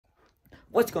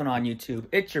What's going on, YouTube?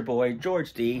 It's your boy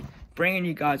George D, bringing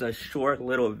you guys a short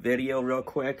little video real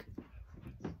quick.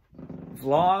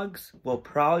 Vlogs will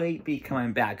probably be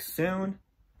coming back soon.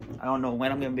 I don't know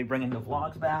when I'm going to be bringing the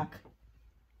vlogs back.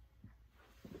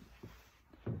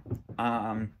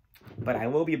 But I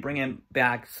will be bringing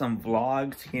back some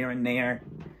vlogs here and there.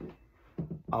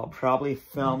 I'll probably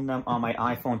film them on my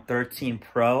iPhone 13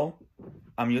 Pro.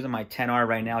 I'm using my XR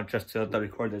right now just to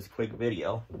record this quick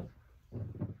video.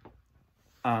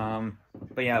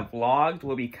 But yeah, vlogs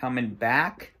will be coming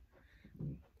back.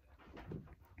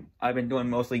 I've been doing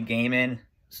mostly gaming,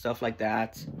 stuff like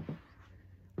that.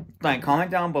 Like, comment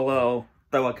down below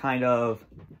what kind of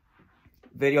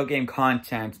video game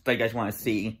content that you guys want to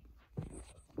see.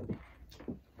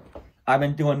 I've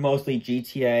been doing mostly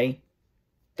GTA,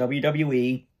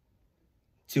 WWE,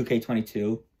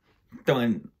 2K22.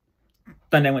 Then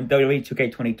when WWE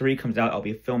 2K23 comes out, I'll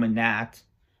be filming that.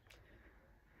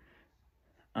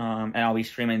 And I'll be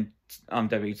streaming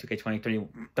WWE 2K23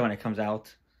 when it comes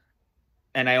out.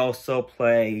 And I also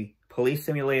play Police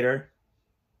Simulator,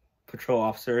 Patrol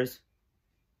Officers.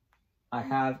 I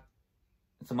have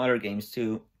some other games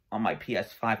too on my PS5.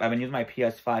 I've been using my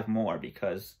PS5 more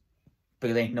because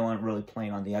ain't no one really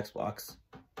playing on the Xbox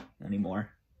anymore.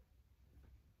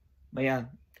 But yeah,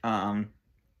 I'll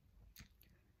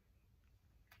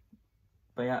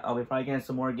be probably getting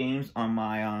some more games on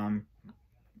my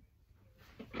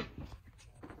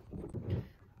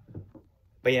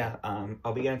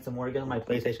I'll be getting some more games on my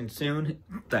PlayStation soon,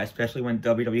 especially when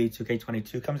WWE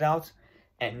 2K22 comes out.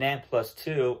 And then plus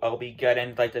two, I'll be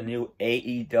getting like the new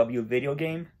AEW video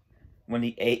game when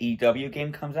the AEW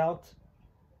game comes out.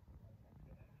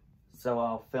 So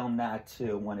I'll film that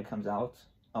too when it comes out.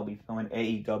 I'll be filming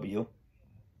AEW.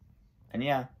 And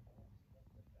yeah,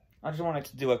 I just wanted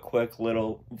to do a quick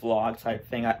little vlog type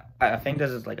thing. I think this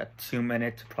is like a 2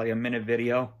 minute, probably a minute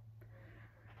video.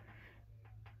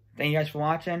 Thank you guys for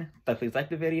watching. Please like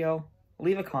the video,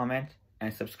 leave a comment,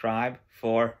 and subscribe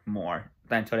for more.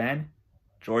 Until then,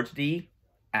 George D,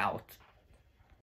 out.